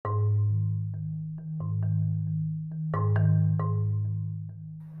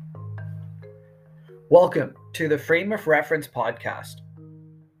Welcome to the Frame of Reference podcast.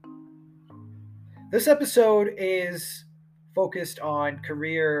 This episode is focused on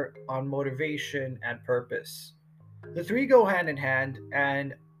career, on motivation, and purpose. The three go hand in hand,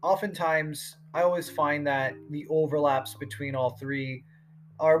 and oftentimes I always find that the overlaps between all three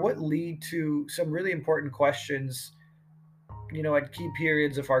are what lead to some really important questions, at key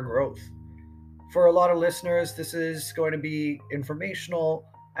periods of our growth. For a lot of listeners, this is going to be informational,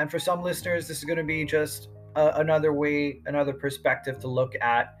 and for some listeners, this is going to be just another way, another perspective to look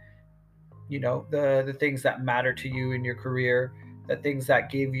at, the things that matter to you in your career, the things that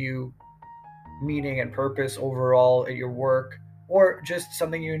give you meaning and purpose overall at your work, or just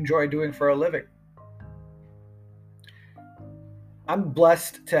something you enjoy doing for a living. I'm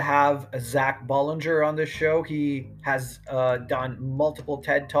blessed to have Zack Ballinger on this show. He has done multiple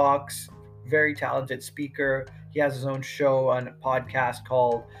TED Talks, very talented speaker. He has his own show on a podcast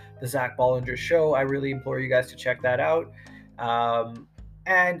called The Zack Ballinger Show. I really implore you guys to check that out.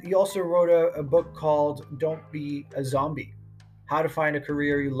 And he also wrote a book called Don't Be a Zombie, How to Find a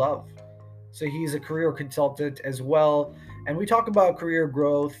Career You Love. So he's a career consultant as well. And we talk about career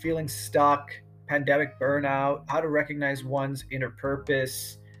growth, feeling stuck, pandemic burnout, how to recognize one's inner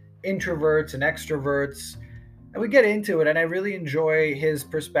purpose, introverts and extroverts. And we get into it, and I really enjoy his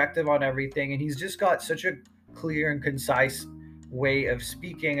perspective on everything. And he's just got such a clear and concise way of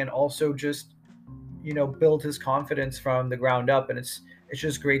speaking, and also just, build his confidence from the ground up. And it's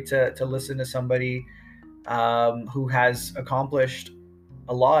just great to listen to somebody who has accomplished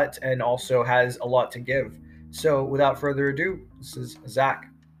a lot and also has a lot to give. So without further ado, this is Zack.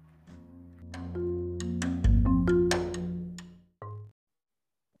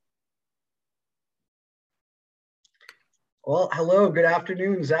 Well, hello, good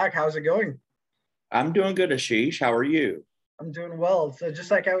afternoon, Zack. How's it going? I'm doing good, Ashish. How are you? I'm doing well. So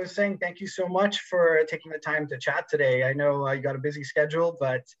just like I was saying, thank you so much for taking the time to chat today. I know you got a busy schedule,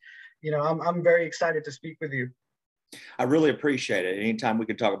 but I'm very excited to speak with you. I really appreciate it. Anytime we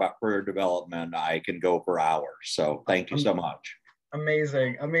can talk about career development, I can go for hours. So thank you so much.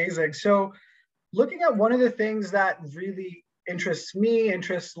 Amazing. So looking at one of the things that really interests me,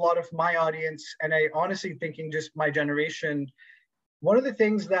 interests a lot of my audience, and I honestly thinking just my generation, one of the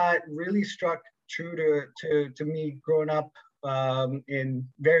things that really struck true to me growing up in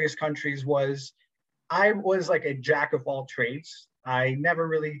various countries was I was like a jack of all trades. I never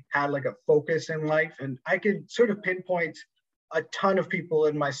really had like a focus in life, and I could sort of pinpoint a ton of people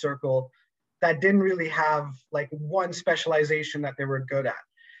in my circle that didn't really have like one specialization that they were good at.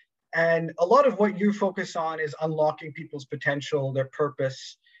 And a lot of what you focus on is unlocking people's potential, their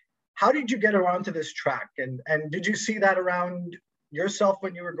purpose. How did you get around to this track? And did you see that around yourself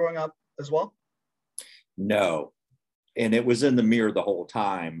when you were growing up as well? No. And it was in the mirror the whole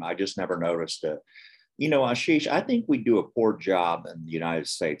time. I just never noticed it. Ashish, I think we do a poor job in the United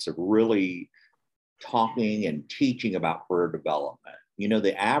States of really talking and teaching about career development.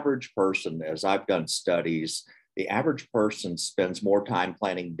 The average person, as I've done studies, the average person spends more time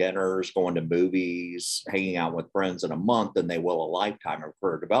planning dinners, going to movies, hanging out with friends in a month than they will a lifetime of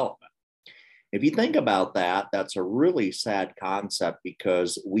career development. If you think about that, that's a really sad concept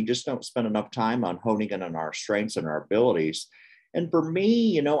because we just don't spend enough time on honing in on our strengths and our abilities. And for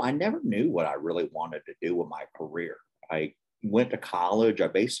me, I never knew what I really wanted to do with my career. I went to college. I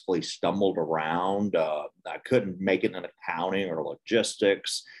basically stumbled around. I couldn't make it in accounting or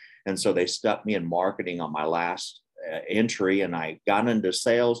logistics. And so they stuck me in marketing on my last entry, and I got into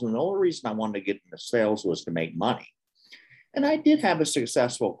sales. And the only reason I wanted to get into sales was to make money. And I did have a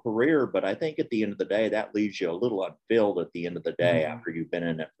successful career, but I think at the end of the day, that leaves you a little unfilled at the end of the day after you've been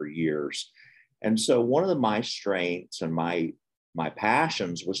in it for years. And so one of my strengths and my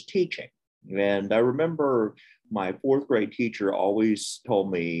passions was teaching. And I remember my fourth grade teacher always told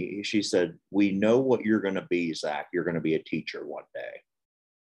me, she said, "We know what you're going to be, Zack. You're going to be a teacher one day."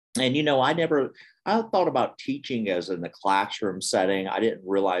 And, I thought about teaching as in the classroom setting. I didn't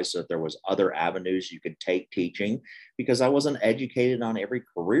realize that there was other avenues you could take teaching because I wasn't educated on every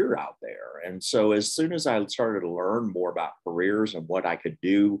career out there. And so as soon as I started to learn more about careers and what I could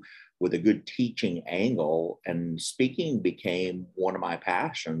do with a good teaching angle, and speaking became one of my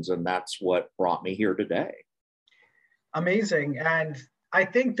passions. And that's what brought me here today. Amazing. And I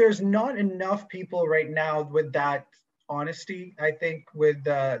think there's not enough people right now with that honesty, I think, with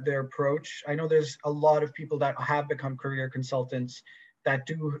their approach. I know there's a lot of people that have become career consultants that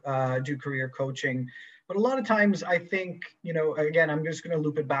do career coaching, but a lot of times I think, again, I'm just going to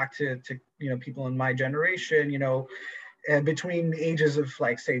loop it back to people in my generation, between the ages of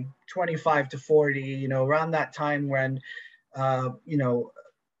like say 25 to 40, around that time when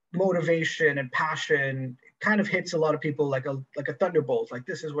motivation and passion kind of hits a lot of people like a thunderbolt. Like,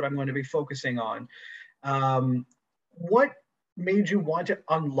 this is what I'm going to be focusing on. What made you want to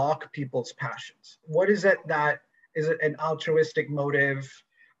unlock people's passions? What is it that is it an altruistic motive,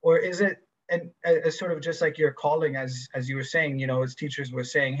 or is it a sort of just like your calling, as you were saying, as teachers were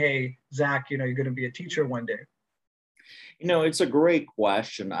saying, hey, Zach, you're going to be a teacher one day? It's a great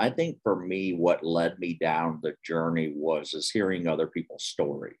question. I think for me, what led me down the journey was is hearing other people's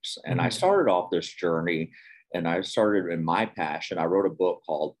stories. And I Mm-hmm. started off this journey and I started in my passion. I wrote a book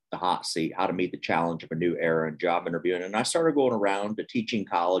called The Hot Seat, How to Meet the Challenge of a New Era in Job Interviewing. And I started going around to teaching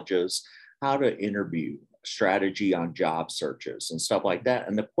colleges how to interview, strategy on job searches and stuff like that.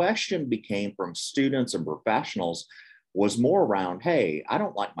 And the question became from students and professionals was more around, hey, I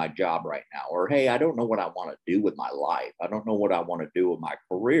don't like my job right now, or hey, I don't know what I want to do with my life. I don't know what I want to do with my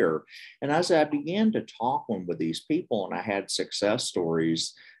career. And as I began to talk with these people and I had success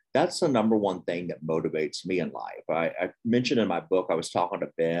stories, that's the number one thing that motivates me in life. I mentioned in my book, I was talking to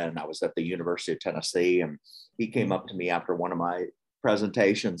Ben, I was at the University of Tennessee, and he came up to me after one of my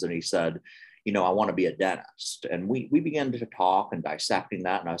presentations and he said, I want to be a dentist. And we began to talk and dissecting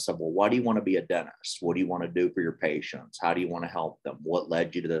that. And I said, well, why do you want to be a dentist? What do you want to do for your patients? How do you want to help them? What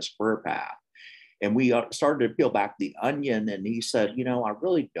led you to this career path? And we started to peel back the onion. And he said, I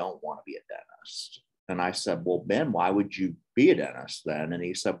really don't want to be a dentist. And I said, well, Ben, why would you be a dentist then? And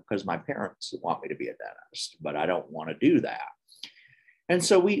he said, because my parents want me to be a dentist, but I don't want to do that. And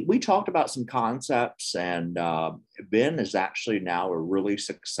so we talked about some concepts, and Ben is actually now a really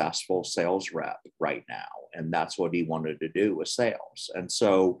successful sales rep right now, and that's what he wanted to do with sales. And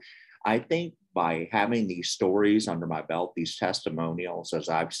so I think by having these stories under my belt, these testimonials, as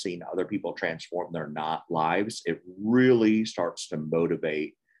I've seen other people transform their not lives, it really starts to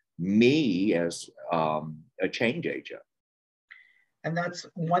motivate me as a change agent. And that's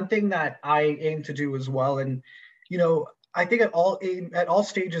one thing that I aim to do as well. And I think at all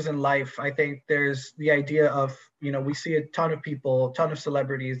stages in life, I think there's the idea of we see a ton of people, a ton of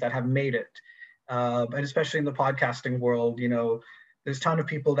celebrities that have made it, and especially in the podcasting world, there's a ton of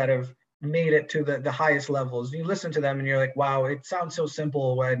people that have made it to the highest levels. You listen to them and you're like, wow, it sounds so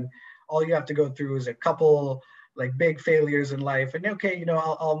simple when all you have to go through is a couple like big failures in life, and okay,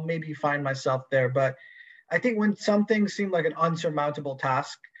 I'll maybe find myself there. But I think when some things seem like an unsurmountable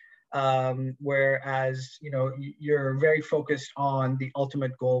task, whereas you're very focused on the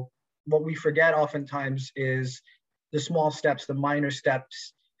ultimate goal, what we forget oftentimes is the small steps, the minor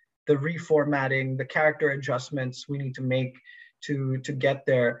steps, the reformatting, the character adjustments we need to make to get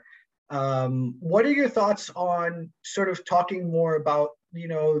there. What are your thoughts on sort of talking more about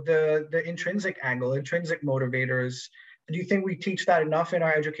the intrinsic angle, intrinsic motivators? Do you think we teach that enough in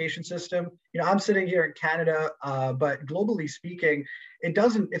our education system? I'm sitting here in Canada, but globally speaking,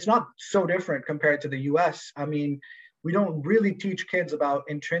 it's not so different compared to the US. I mean, we don't really teach kids about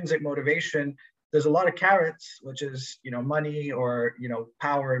intrinsic motivation. There's a lot of carrots, which is, money or,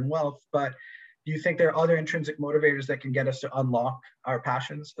 power and wealth. But do you think there are other intrinsic motivators that can get us to unlock our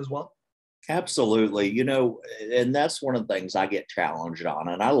passions as well? Absolutely. And that's one of the things I get challenged on,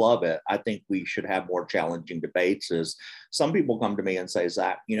 and I love it. I think we should have more challenging debates. Is some people come to me and say,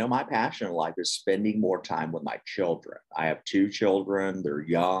 Zach, my passion in life is spending more time with my children. I have two children. They're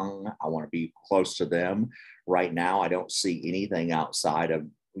young. I want to be close to them. Right now, I don't see anything outside of,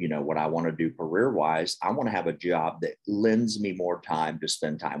 what I want to do career wise. I want to have a job that lends me more time to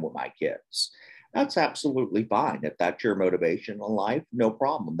spend time with my kids. That's absolutely fine. If that's your motivation in life, no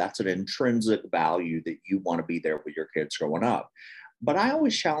problem. That's an intrinsic value that you want to be there with your kids growing up. But I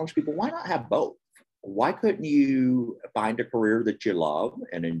always challenge people, why not have both? Why couldn't you find a career that you love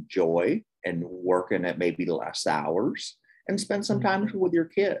and enjoy and working at maybe less hours and spend some time with your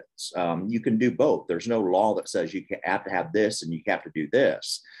kids? You can do both. There's no law that says you have to have this and you have to do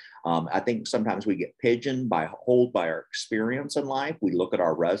this. I think sometimes we get pigeoned by our experience in life. We look at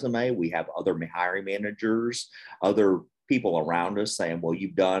our resume. We have other hiring managers, other people around us saying, well,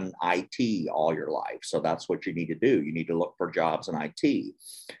 you've done IT all your life, so that's what you need to do. You need to look for jobs in IT.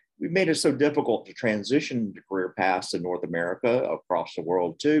 We've made it so difficult to transition to career paths in North America, across the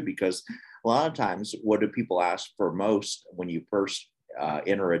world too, because a lot of times, what do people ask for most when you first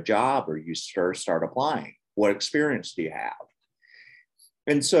enter a job or you start applying? What experience do you have?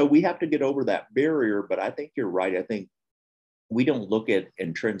 And so we have to get over that barrier. But I think you're right. I think we don't look at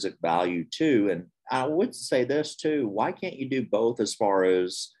intrinsic value too. And I would say this too. Why can't you do both as far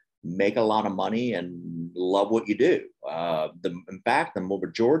as make a lot of money and love what you do? In fact, the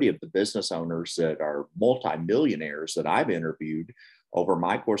majority of the business owners that are multimillionaires that I've interviewed over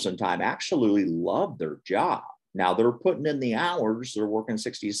my course in time actually love their job. Now they're putting in the hours, they're working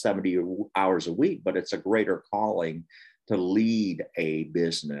 60 to 70 hours a week, but it's a greater calling to lead a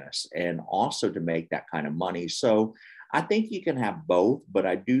business and also to make that kind of money. So I think you can have both, but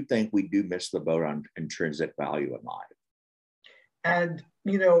I do think we do miss the boat on intrinsic value in life. And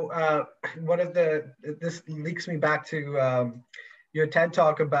one of this leads me back to your TED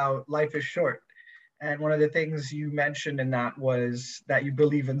talk about life is short. And one of the things you mentioned in that was that you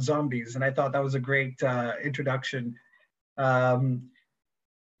believe in zombies. And I thought that was a great introduction. Um,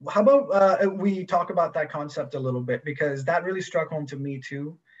 how about we talk about that concept a little bit, because that really struck home to me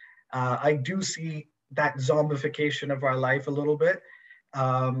too. I do see that zombification of our life a little bit.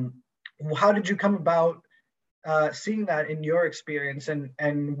 Um, how did you come about seeing that in your experience,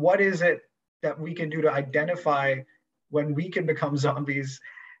 and what is it that we can do to identify when we can become zombies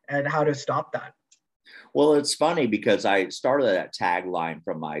and how to stop that? Well, it's funny because I started that tagline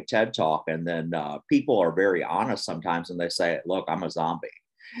from my TED talk, and then people are very honest sometimes, and they say, "Look, I'm a zombie."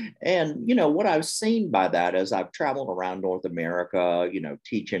 And, what I've seen by that is I've traveled around North America,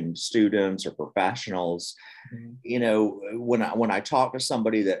 teaching students or professionals. Mhm. When I talk to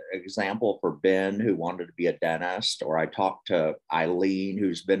somebody, that example for Ben, who wanted to be a dentist, or I talk to Eileen,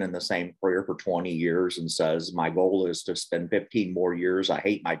 who's been in the same career for 20 years and says, my goal is to spend 15 more years. I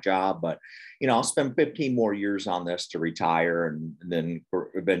hate my job, but, I'll spend 15 more years on this to retire and then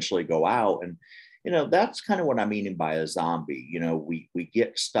eventually go out. And, that's kind of what I mean by a zombie. We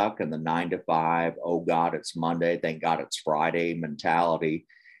get stuck in the 9 to 5. Oh God, it's Monday. Thank God it's Friday mentality.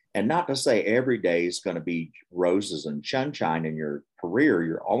 And not to say every day is going to be roses and sunshine in your career.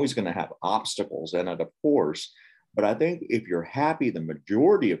 You're always going to have obstacles in it, of course. But I think if you're happy the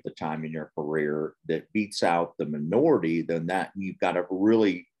majority of the time in your career that beats out the minority, then that you've got a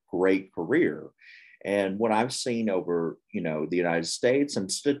really great career. And what I've seen over, the United States,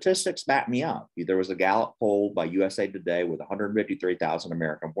 and statistics back me up. There was a Gallup poll by USA Today with 153,000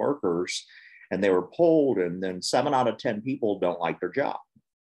 American workers, and they were polled, and then 7 out of 10 people don't like their job.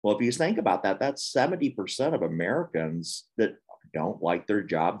 Well, if you think about that, that's 70% of Americans that don't like their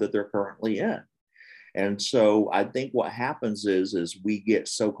job that they're currently in. And so I think what happens is we get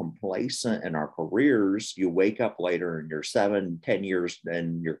so complacent in our careers. You wake up later in your 7, 10 years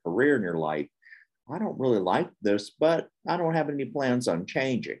in your career in your life. I don't really like this, but I don't have any plans on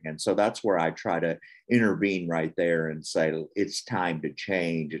changing. And so that's where I try to intervene right there and say, it's time to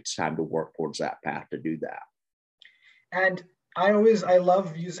change. It's time to work towards that path to do that. And I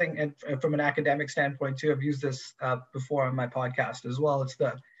love using it from an academic standpoint too. I've used this before on my podcast as well. It's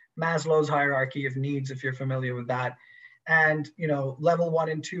the Maslow's hierarchy of needs, if you're familiar with that. And level 1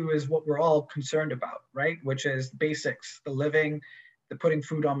 and 2 is what we're all concerned about, right? Which is basics, the living, the putting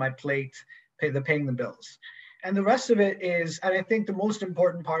food on my plate, paying the bills. And the rest of it is, and I think the most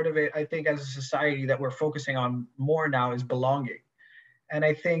important part of it, I think as a society that we're focusing on more now, is belonging. And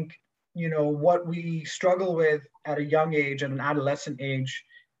I think, what we struggle with at a young age and an adolescent age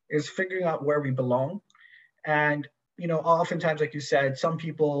is figuring out where we belong. And, oftentimes, like you said, some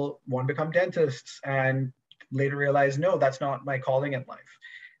people want to become dentists and later realize, no, that's not my calling in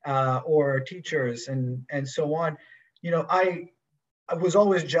life, or teachers and so on. I was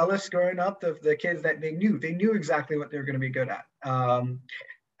always jealous growing up of the kids that they knew exactly what they were going to be good at.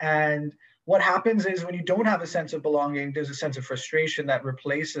 And what happens is when you don't have a sense of belonging, there's a sense of frustration that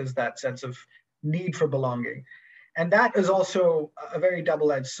replaces that sense of need for belonging. And that is also a very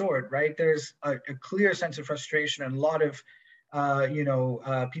double-edged sword, right? There's a clear sense of frustration and a lot of,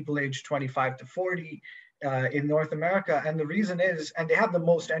 people aged 25 to 40 in North America. And the reason is, and they have the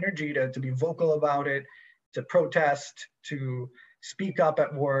most energy to be vocal about it, to protest, to speak up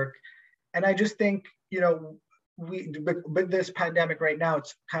at work. And I just think, but this pandemic right now,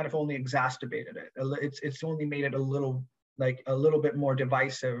 it's kind of only exacerbated it. It's only made it a little bit more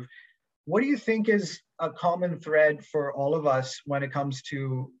divisive. What do you think is a common thread for all of us when it comes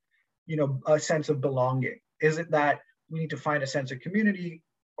to, a sense of belonging? Is it that we need to find a sense of community,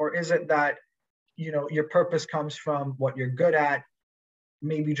 or is it that, your purpose comes from what you're good at,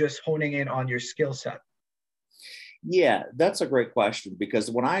 maybe just honing in on your skill set? Yeah, that's a great question,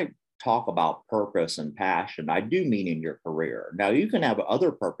 because when I talk about purpose and passion, I do mean in your career. Now, you can have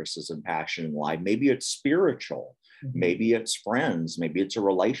other purposes and passion in life. Maybe it's spiritual, maybe it's friends, maybe it's a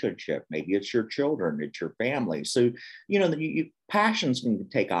relationship, maybe it's your children, it's your family. So, passions can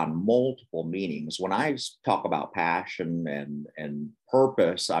take on multiple meanings. When I talk about passion and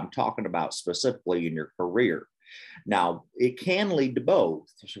purpose, I'm talking about specifically in your career. Now, it can lead to both.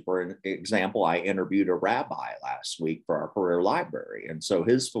 For example, I interviewed a rabbi last week for our career library. And so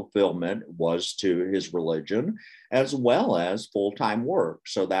his fulfillment was to his religion as well as full-time work.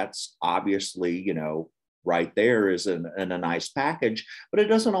 So that's obviously, right there is in a nice package, but it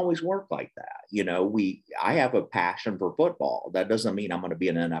doesn't always work like that. I have a passion for football. That doesn't mean I'm going to be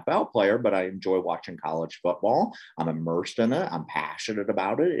an NFL player, but I enjoy watching college football. I'm immersed in it. I'm passionate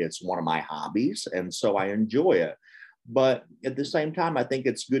about it. It's one of my hobbies. And so I enjoy it. But at the same time, I think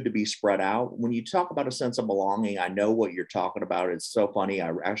it's good to be spread out. When you talk about a sense of belonging, I know what you're talking about. It's so funny.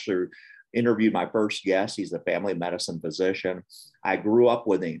 I actually interviewed my first guest. He's a family medicine physician. I grew up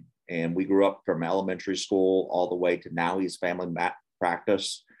with him, and we grew up from elementary school all the way to now he's family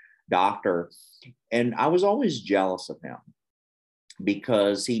practice doctor. And I was always jealous of him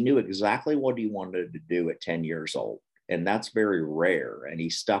because he knew exactly what he wanted to do at 10 years old. And that's very rare. And he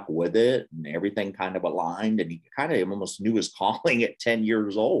stuck with it, and everything kind of aligned, and he kind of almost knew his calling at 10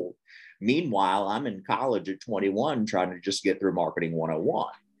 years old. Meanwhile, I'm in college at 21 trying to just get through marketing 101.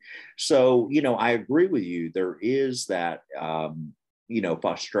 So, I agree with you. There is that,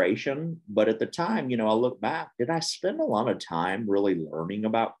 frustration. But at the time, I look back, did I spend a lot of time really learning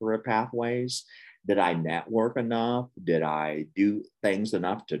about career pathways? Did I network enough? Did I do things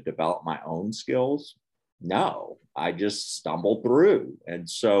enough to develop my own skills? No, I just stumbled through. And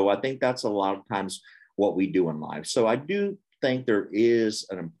so I think that's a lot of times what we do in life. So I do think there is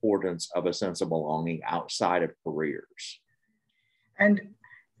an importance of a sense of belonging outside of careers. And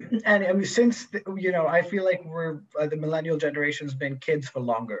I mean, since I feel like we're the millennial generation's been kids for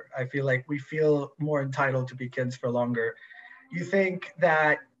longer. I feel like we feel more entitled to be kids for longer. You think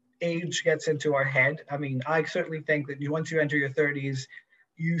that age gets into our head? I mean, I certainly think that once you enter your 30s,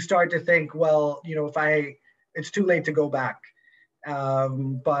 you start to think, well, it's too late to go back.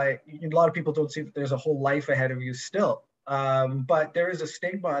 But a lot of people don't see that there's a whole life ahead of you still. But there is a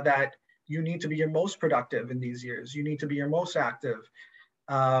stigma that you need to be your most productive in these years. You need to be your most active.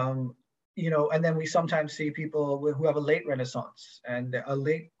 And then we sometimes see people who have a late renaissance and a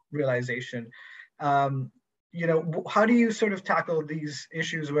late realization. How do you sort of tackle these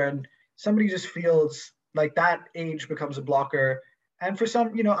issues when somebody just feels like that age becomes a blocker? And for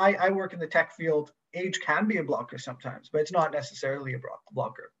some, I work in the tech field. Age can be a blocker sometimes, but it's not necessarily a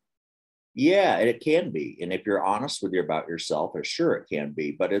blocker. Yeah, and it can be. And if you're honest with you about yourself, sure it can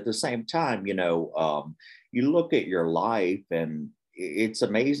be. But at the same time, you look at your life, and it's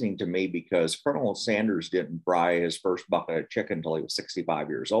amazing to me because Colonel Sanders didn't fry his first bucket of chicken until he was 65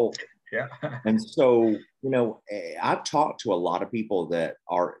 years old. Yeah. And so, I've talked to a lot of people that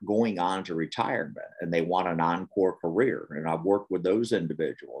are going on to retirement and they want an encore career. And I've worked with those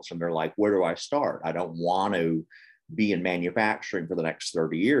individuals, and they're like, where do I start? I don't want to be in manufacturing for the next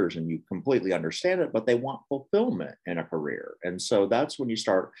 30 years. And you completely understand it, but they want fulfillment in a career. And so that's when you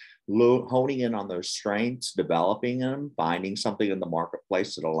start honing in on those strengths, developing them, finding something in the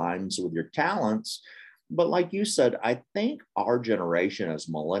marketplace that aligns with your talents. But like you said, I think our generation as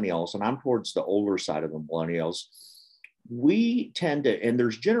millennials, and I'm towards the older side of the millennials, we tend to, and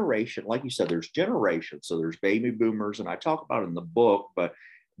there's generation, like you said, there's generations. So there's baby boomers, and I talk about it in the book, but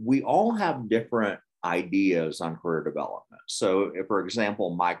we all have different ideas on career development. So if, for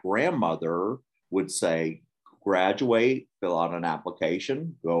example, my grandmother would say, graduate, fill out an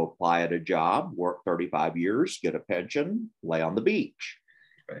application, go apply at a job, work 35 years, get a pension, lay on the beach.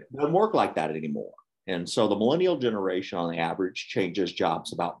 Right. It doesn't work like that anymore. And so the millennial generation on the average changes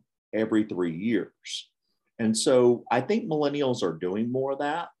jobs about every 3 years. And so I think millennials are doing more of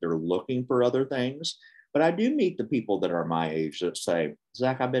that. They're looking for other things. But I do meet the people that are my age that say,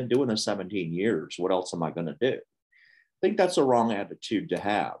 Zach, I've been doing this 17 years. What else am I going to do? I think that's a wrong attitude to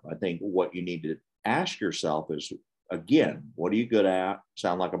have. I think what you need to ask yourself is, again, what are you good at?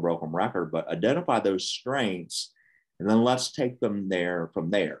 Sound like a broken record, but identify those strengths, and then let's take them there from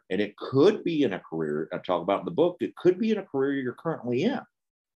there. And it could be in a career I talk about in the book. It could be in a career you're currently in.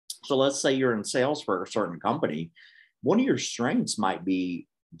 So let's say you're in sales for a certain company. One of your strengths might be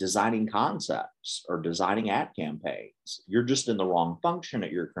designing concepts or designing ad campaigns. You're just in the wrong function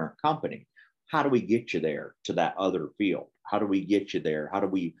at your current company. How do we get you there to that other field? How do we get you there? How do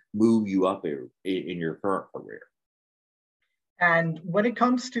we move you up in your current career? And when it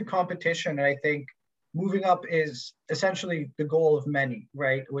comes to competition, I think moving up is essentially the goal of many,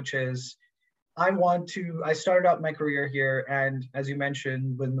 right? Which is, I started out my career here. And as you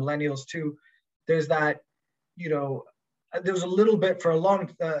mentioned, with millennials too, there's that, there was a little bit for a long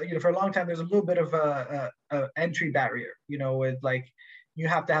time, there's a little bit of a entry barrier, with like, you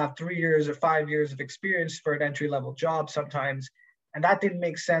have to have 3 years or 5 years of experience for an entry level job sometimes. And that didn't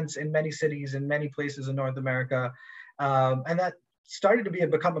make sense in many cities, in many places in North America. And that started to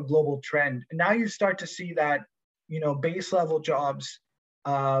become a global trend. And now you start to see that, base level jobs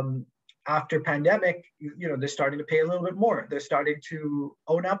after pandemic, they're starting to pay a little bit more. They're starting to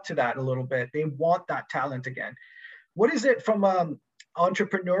own up to that a little bit. They want that talent again. What is it from an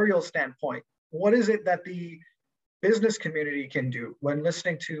entrepreneurial standpoint? What is it that the business community can do when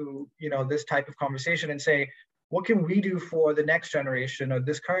listening to this type of conversation and say, what can we do for the next generation or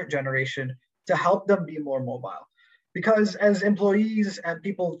this current generation to help them be more mobile? Because as employees and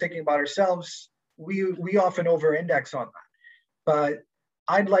people thinking about ourselves, we often over-index on that. But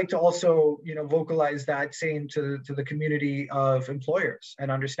I'd like to also vocalize that same to the community of employers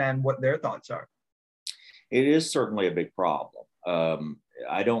and understand what their thoughts are. It is certainly a big problem.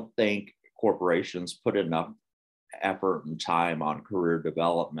 I don't think corporations put enough effort and time on career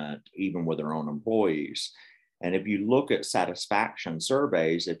development, even with their own employees. And if you look at satisfaction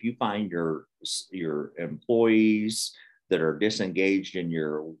surveys, if you find your employees that are disengaged in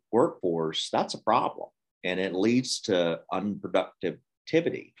your workforce, that's a problem. And it leads to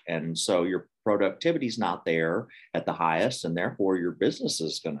unproductivity. And so your productivity is not there at the highest, and therefore your business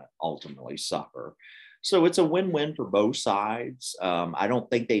is going to ultimately suffer. So it's a win-win for both sides. I don't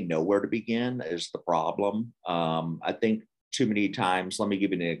think they know where to begin is the problem. I think too many times, let me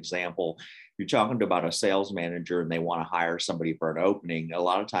give you an example. You're talking about a sales manager and they want to hire somebody for an opening. A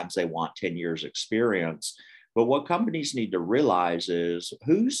lot of times they want 10 years experience. But what companies need to realize is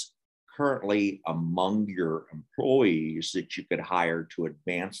who's currently among your employees that you could hire to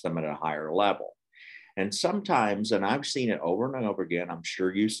advance them at a higher level. And sometimes, and I've seen it over and over again, I'm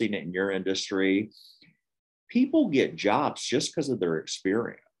sure you've seen it in your industry, people get jobs just because of their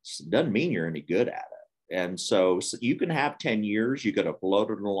experience. It doesn't mean you're any good at it. And so you can have 10 years, you could have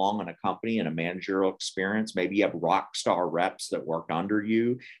floated along in a company and a managerial experience. Maybe you have rock star reps that worked under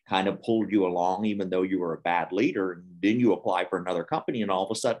you, kind of pulled you along, even though you were a bad leader. And then you apply for another company and all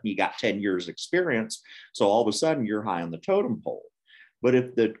of a sudden you got 10 years experience. So all of a sudden you're high on the totem pole. But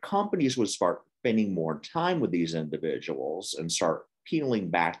if the companies would start spending more time with these individuals and start peeling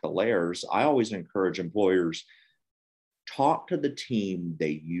back the layers, I always encourage employers, talk to the team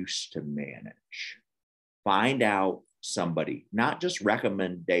they used to manage. Find out somebody, not just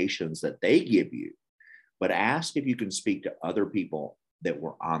recommendations that they give you, but ask if you can speak to other people that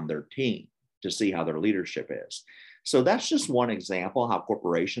were on their team to see how their leadership is. So that's just one example how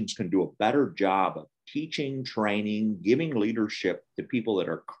corporations can do a better job of teaching, training, giving leadership to people that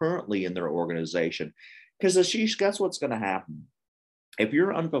are currently in their organization. Because Ashish, guess what's going to happen? If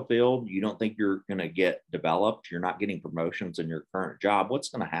you're unfulfilled, you don't think you're going to get developed, you're not getting promotions in your current job, what's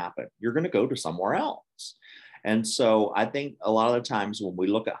going to happen? You're going to go to somewhere else. And so I think a lot of the times when we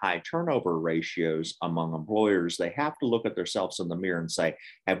look at high turnover ratios among employers, they have to look at themselves in the mirror and say,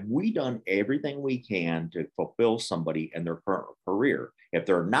 have we done everything we can to fulfill somebody in their current career? If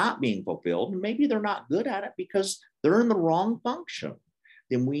they're not being fulfilled, and maybe they're not good at it because they're in the wrong function,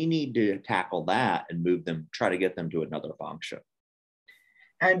 then we need to tackle that and move them, try to get them to another function.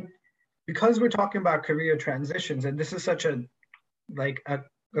 And because we're talking about career transitions, and this is such a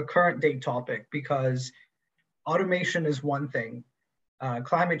current day topic, because automation is one thing,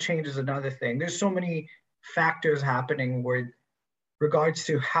 climate change is another thing. There's so many factors happening with regards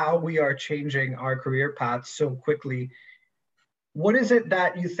to how we are changing our career paths so quickly. What is it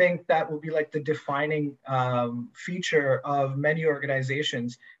that you think that will be like the defining feature of many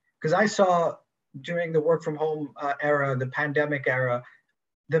organizations? Because I saw during the work from home era, the pandemic era,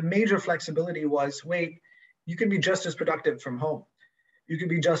 the major flexibility was, wait, you can be just as productive from home. You can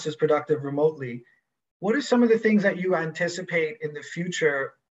be just as productive remotely. What are some of the things that you anticipate in the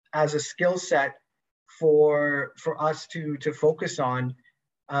future as a skill set for us to focus on,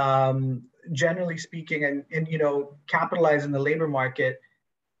 generally speaking, and capitalize in the labor market,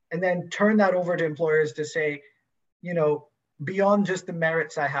 and then turn that over to employers to say, beyond just the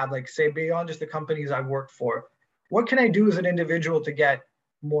merits I have, like say beyond just the companies I've worked for, what can I do as an individual to get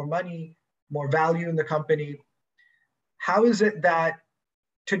more money, more value in the company? How is it that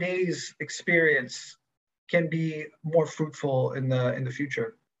today's experience can be more fruitful in the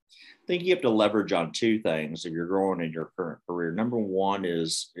future? I think you have to leverage on two things if you're growing in your current career. Number one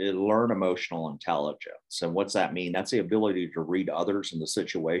is learn emotional intelligence. And what's that mean? That's the ability to read others in the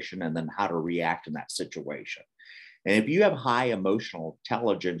situation and then how to react in that situation. And if you have high emotional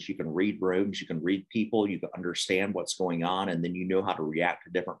intelligence, you can read rooms, you can read people, you can understand what's going on, and then you know how to react to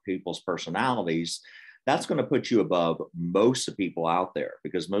different people's personalities. That's going to put you above most of the people out there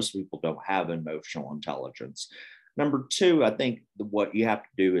because most people don't have emotional intelligence. Number two, I think what you have to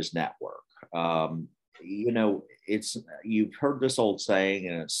do is network. You've heard this old saying,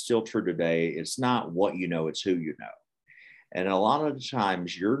 and it's still true today. It's not what you know, it's who you know. And a lot of the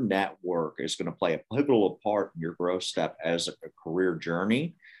times your network is going to play a pivotal part in your growth step as a career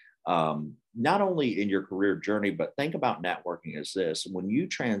journey. not only in your career journey, but think about networking as this. When you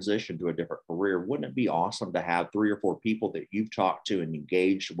transition to a different career, wouldn't it be awesome to have 3 or 4 people that you've talked to and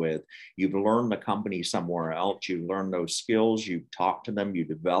engaged with? You've learned the company somewhere else, you learn those skills, you talk to them, you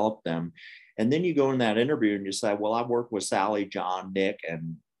develop them. And then you go in that interview and you say, well, I've worked with Sally, John, Nick,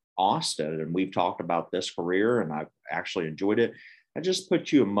 and Austin, and we've talked about this career and I've actually enjoyed it. I just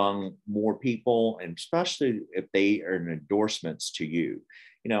put you among more people, and especially if they are endorsements to you.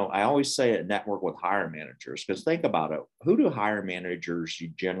 I always say it, network with hiring managers, because think about it. Who do hiring managers you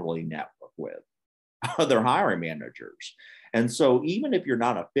generally network with? They're hiring managers. And so even if you're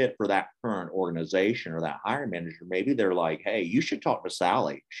not a fit for that current organization or that hiring manager, maybe they're like, hey, you should talk to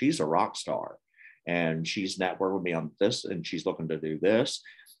Sally. She's a rock star and she's networked with me on this and she's looking to do this.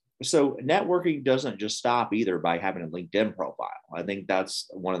 So networking doesn't just stop either by having a LinkedIn profile. I think that's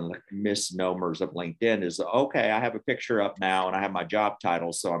one of the misnomers of LinkedIn is, okay, I have a picture up now and I have my job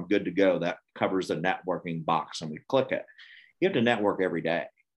title, so I'm good to go. That covers the networking box and we click it. You have to network every day.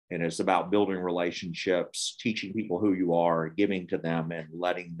 And it's about building relationships, teaching people who you are, giving to them, and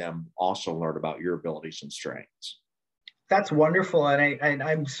letting them also learn about your abilities and strengths. That's wonderful. And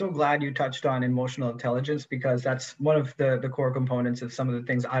I'm so glad you touched on emotional intelligence, because that's one of the core components of some of the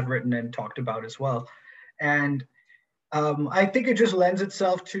things I've written and talked about as well. And I think it just lends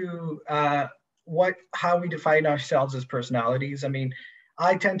itself to how we define ourselves as personalities. I mean,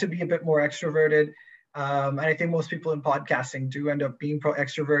 I tend to be a bit more extroverted. And I think most people in podcasting do end up being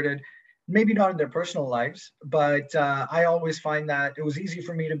extroverted, maybe not in their personal lives, but I always find that it was easy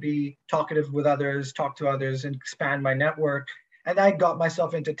for me to be talkative with others, talk to others, and expand my network. And I got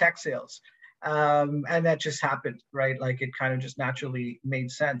myself into tech sales. And that just happened, right? Like it kind of just naturally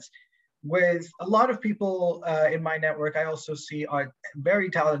made sense. With a lot of people in my network, I also see are very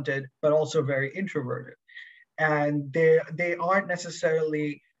talented, but also very introverted. And they aren't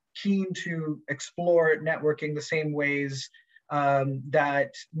necessarily keen to explore networking the same ways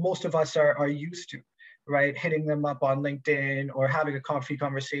that most of us are used to, right? Hitting them up on LinkedIn or having a coffee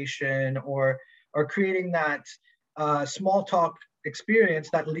conversation or creating that small talk experience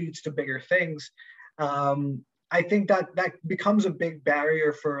that leads to bigger things. I think that becomes a big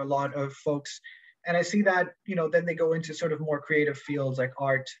barrier for a lot of folks. And I see that, then they go into sort of more creative fields like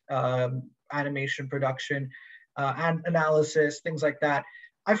art, animation production, and analysis, things like that.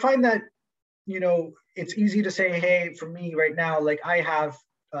 I find that, it's easy to say, hey, for me right now, like I have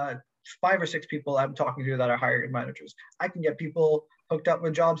 5 or 6 people I'm talking to that are hiring managers. I can get people hooked up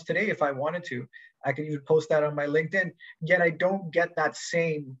with jobs today if I wanted to. I can even post that on my LinkedIn. Yet I don't get that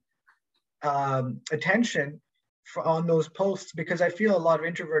same attention on those posts, because I feel a lot of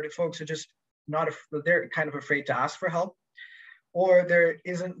introverted folks are just they're kind of afraid to ask for help, or there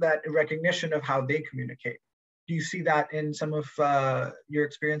isn't that recognition of how they communicate. Do you see that in some of your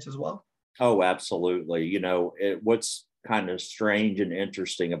experience as well? Oh, absolutely. What's kind of strange and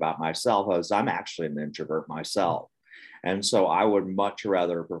interesting about myself is I'm actually an introvert myself. And so I would much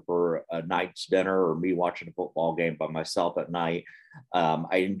rather prefer a night's dinner or me watching a football game by myself at night.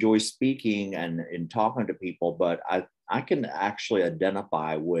 I enjoy speaking and talking to people, but I can actually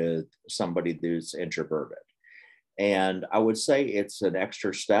identify with somebody who's introverted. And I would say it's an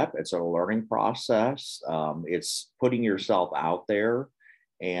extra step. It's a learning process. It's putting yourself out there.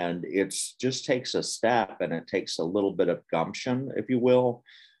 And it just takes a step, and it takes a little bit of gumption, if you will.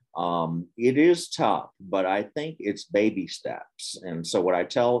 It is tough, but I think it's baby steps. And so what I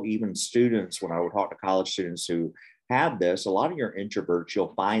tell even students when I would talk to college students who have this, a lot of your introverts,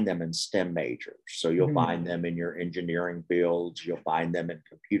 you'll find them in STEM majors. So you'll find them in your engineering fields, you'll find them in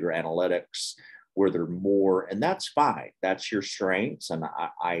computer analytics, where they're more, and that's fine. That's your strengths. And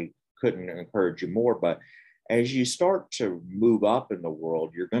I couldn't encourage you more, but as you start to move up in the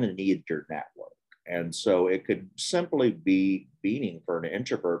world, you're going to need your network. And so it could simply be beating for an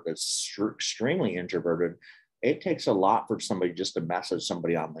introvert that's extremely introverted. It takes a lot for somebody just to message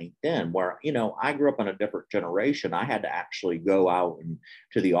somebody on LinkedIn, where, I grew up in a different generation. I had to actually go out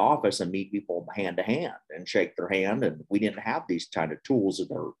to the office and meet people hand to hand and shake their hand. And we didn't have these kind of tools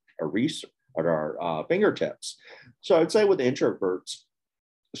at our fingertips. So I'd say with introverts,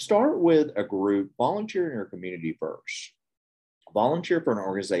 start with a group, volunteer in your community first. Volunteer for an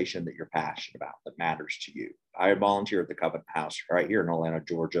organization that you're passionate about, that matters to you. I volunteer at the Covenant House right here in Atlanta,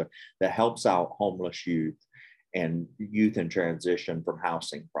 Georgia, that helps out homeless youth and youth in transition from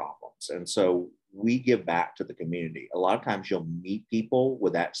housing problems. And so we give back to the community. A lot of times you'll meet people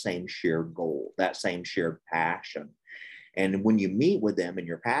with that same shared goal, that same shared passion. And when you meet with them and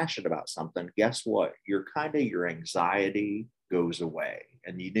you're passionate about something, guess what? Your anxiety goes away.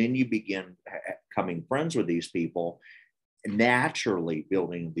 And then you begin becoming friends with these people. naturally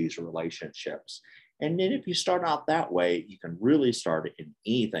building these relationships. And then if you start out that way, you can really start in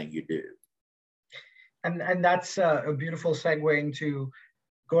anything you do. And that's a beautiful segue into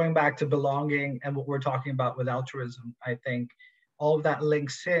going back to belonging and what we're talking about with altruism. I think all of that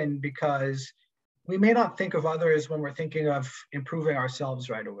links in because we may not think of others when we're thinking of improving ourselves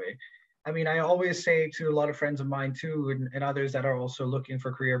right away. I mean, I always say to a lot of friends of mine too, and others that are also looking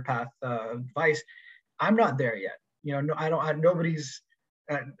for career path advice, I'm not there yet. You know, no, nobody's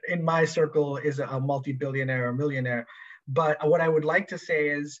in my circle is a multi-billionaire or millionaire. But what I would like to say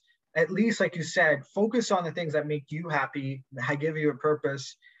is, at least like you said, focus on the things that make you happy, that give you a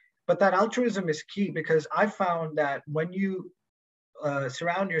purpose. But that altruism is key because I found that when you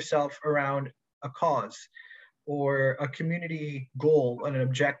surround yourself around a cause or a community goal and an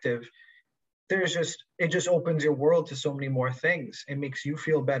objective, it just opens your world to so many more things. It makes you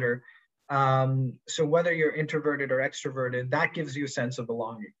feel better. So whether you're introverted or extroverted, that gives you a sense of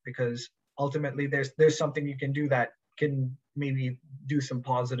belonging because ultimately there's something you can do that can maybe do some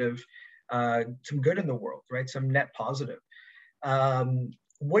positive, some good in the world, right? Some net positive.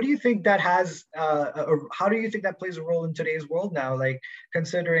 What do you think that has, or how do you think that plays a role in today's world now? Like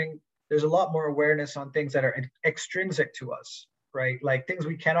considering there's a lot more awareness on things that are extrinsic to us, right? Like things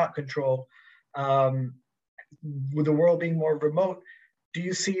we cannot control. With the world being more remote, do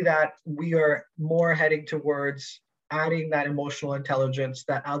you see that we are more heading towards adding that emotional intelligence,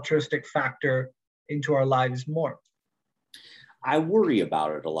 that altruistic factor into our lives more? I worry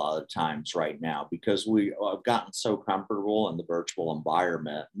about it a lot of times right now because we have gotten so comfortable in the virtual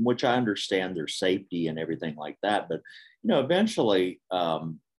environment, which I understand there's safety and everything like that. But, eventually,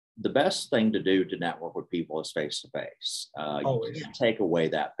 the best thing to do to network with people is face to face. You Always. can't take away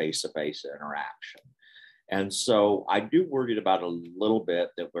that face to face interaction. And so I do worry about a little bit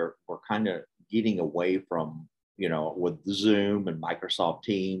that we're kind of getting away from, with Zoom and Microsoft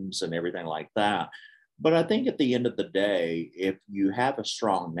Teams and everything like that. But I think at the end of the day, if you have a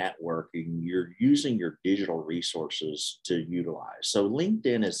strong networking, you're using your digital resources to utilize. So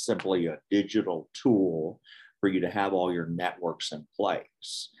LinkedIn is simply a digital tool for you to have all your networks in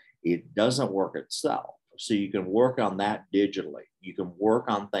place. It doesn't work itself. So you can work on that digitally. You can work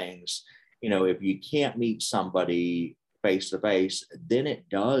on things, if you can't meet somebody face to face, then it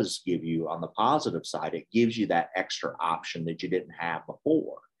does give you, on the positive side, it gives you that extra option that you didn't have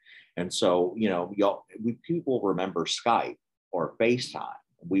before. And so, people remember Skype or FaceTime.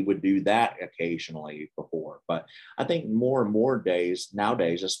 We would do that occasionally before. But I think more and more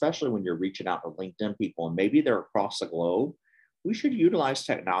nowadays, especially when you're reaching out to LinkedIn people and maybe they're across the globe, we should utilize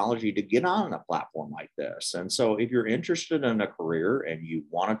technology to get on a platform like this. And so if you're interested in a career and you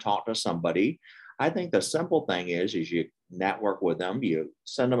want to talk to somebody, I think the simple thing is you network with them, you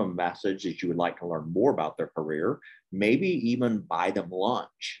send them a message that you would like to learn more about their career, maybe even buy them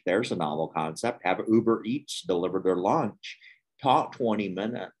lunch. There's a novel concept. Have Uber Eats deliver their lunch, talk 20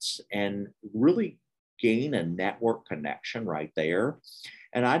 minutes and really gain a network connection right there.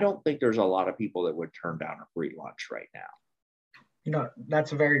 And I don't think there's a lot of people that would turn down a free lunch right now.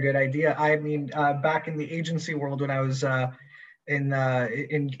 That's a very good idea. I mean, back in the agency world, when I was in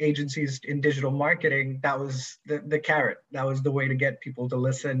agencies in digital marketing, that was the carrot. That was the way to get people to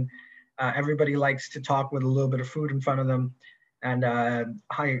listen. Everybody likes to talk with a little bit of food in front of them, and I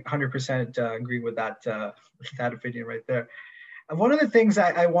 100% agree with that that opinion right there. And one of the things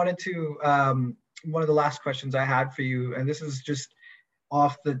I wanted to, one of the last questions I had for you, and this is just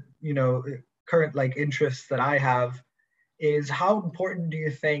off the current interests that I have, is how important do you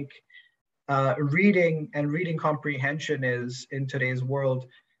think reading and reading comprehension is in today's world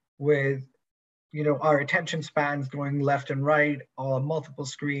with our attention spans going left and right, all multiple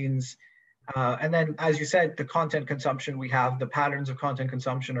screens, and then as you said, the content consumption we have, the patterns of content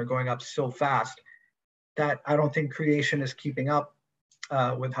consumption are going up so fast that I don't think creation is keeping up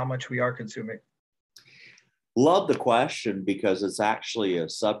with how much we are consuming. Love the question because it's actually a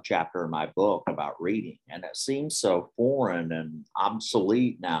subchapter in my book about reading. And it seems so foreign and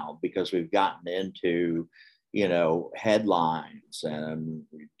obsolete now because we've gotten into, headlines and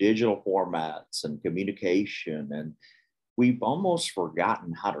digital formats and communication. And we've almost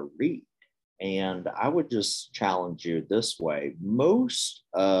forgotten how to read. And I would just challenge you this way. Most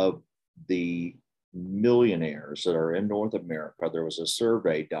of the millionaires that are in North America, there was a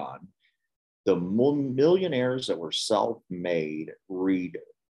survey done. The millionaires that were self-made read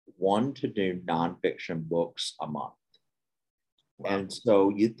 1 to 2 nonfiction books a month. Wow. And so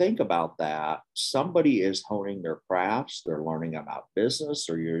you think about that, somebody is honing their crafts, they're learning about business,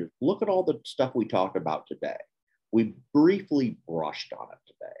 or you look at all the stuff we talked about today. We briefly brushed on it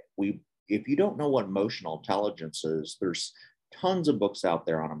today. if you don't know what emotional intelligence is, there's tons of books out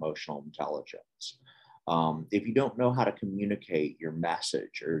there on emotional intelligence. If you don't know how to communicate your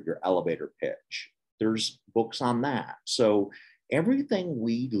message or your elevator pitch, there's books on that. So everything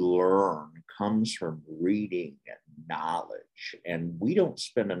we learn comes from reading and knowledge, and we don't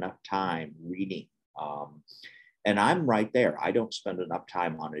spend enough time reading. And I'm right there. I don't spend enough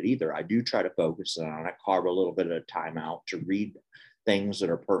time on it either. I do try to focus on it, carve a little bit of time out to read things that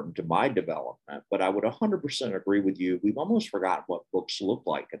are pertinent to my development. But I would 100% agree with you. We've almost forgotten what books look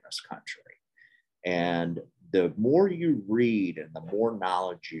like in this country. And the more you read and the more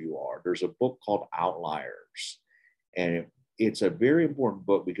knowledge you are, there's a book called Outliers. And it's a very important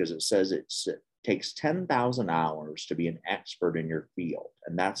book because it says it takes 10,000 hours to be an expert in your field.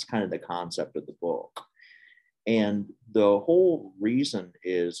 And that's kind of the concept of the book. And the whole reason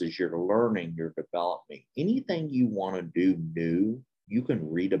is you're learning, you're developing. Anything you want to do new, you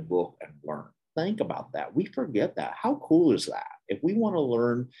can read a book and learn. Think about that. We forget that. How cool is that? If we want to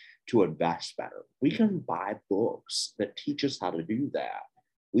learn to invest better, we can buy books that teach us how to do that.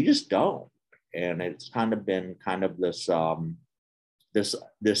 We just don't. And it's kind of been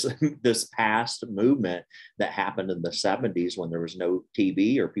this past movement that happened in the 70s when there was no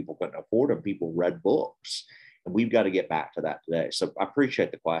TV or people couldn't afford them. People read books. And we've got to get back to that today. So I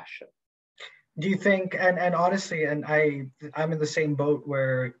appreciate the question. Do you think, and honestly, and I'm in the same boat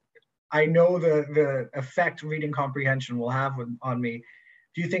where I know the effect reading comprehension will have on me.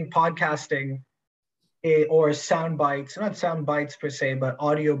 Do you think podcasting or sound bites, not sound bites per se, but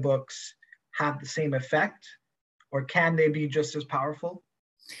audiobooks have the same effect, or can they be just as powerful?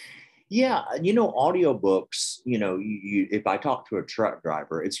 Yeah, audiobooks, if I talk to a truck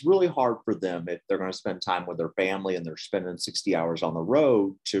driver, it's really hard for them if they're going to spend time with their family and they're spending 60 hours on the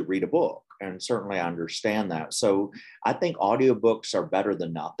road to read a book. And certainly I understand that. So I think audiobooks are better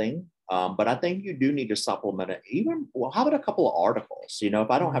than nothing. But I think you do need to supplement it. How about a couple of articles? If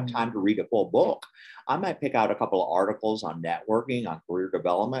I don't have time to read a full book, I might pick out a couple of articles on networking, on career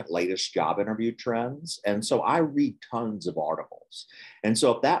development, latest job interview trends. And so I read tons of articles. And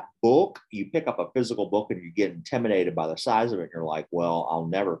so if that book, you pick up a physical book and you get intimidated by the size of it, and you're like, well, I'll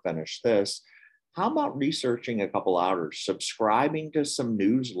never finish this. How about researching a couple hours, subscribing to some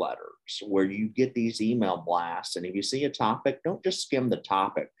newsletters where you get these email blasts? And if you see a topic, don't just skim the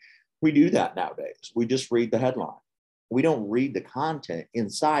topic. We do that nowadays. We just read the headline. We don't read the content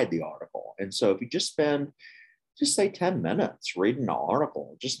inside the article. And so if you just say 10 minutes reading an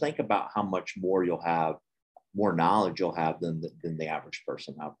article, just think about how much more you'll have, more knowledge you'll have than the average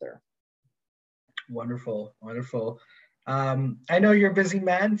person out there. Wonderful, wonderful. I know you're a busy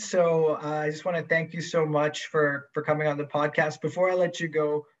man, so I just want to thank you so much for coming on the podcast. Before I let you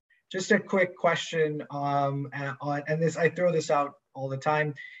go, just a quick question and this, I throw this out all the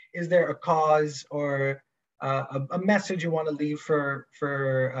time. Is there a cause or a message you want to leave for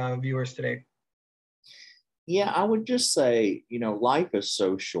viewers today? Yeah, I would just say, life is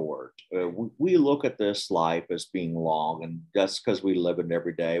so short. We look at this life as being long, and that's because we live it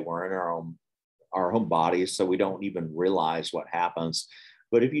every day. We're in our own bodies, so we don't even realize what happens.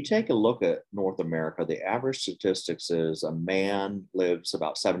 But if you take a look at North America, the average statistics is a man lives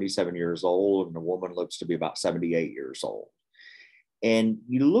about 77 years old and a woman lives to be about 78 years old. And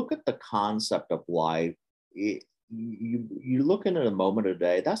you look at the concept of life, you're looking at a moment a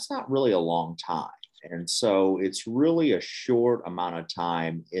day, that's not really a long time. And so it's really a short amount of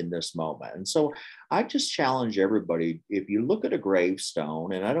time in this moment. And so I just challenge everybody, if you look at a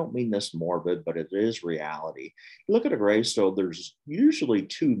gravestone, and I don't mean this morbid, but it is reality. You look at a gravestone, there's usually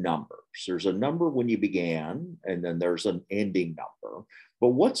two numbers. There's a number when you began, and then there's an ending number. But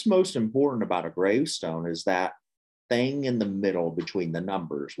what's most important about a gravestone is that thing in the middle between the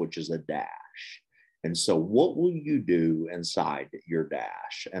numbers, which is a dash. And so what will you do inside your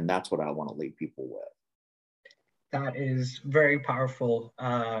dash? And that's what I want to leave people with. That is very powerful.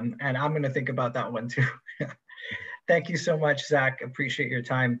 And I'm going to think about that one too. Thank you so much, Zack. Appreciate your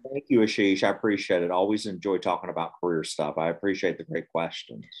time. Thank you, Ashish. I appreciate it. Always enjoy talking about career stuff. I appreciate the great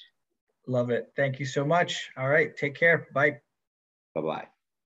questions. Love it. Thank you so much. All right. Take care. Bye. Bye-bye.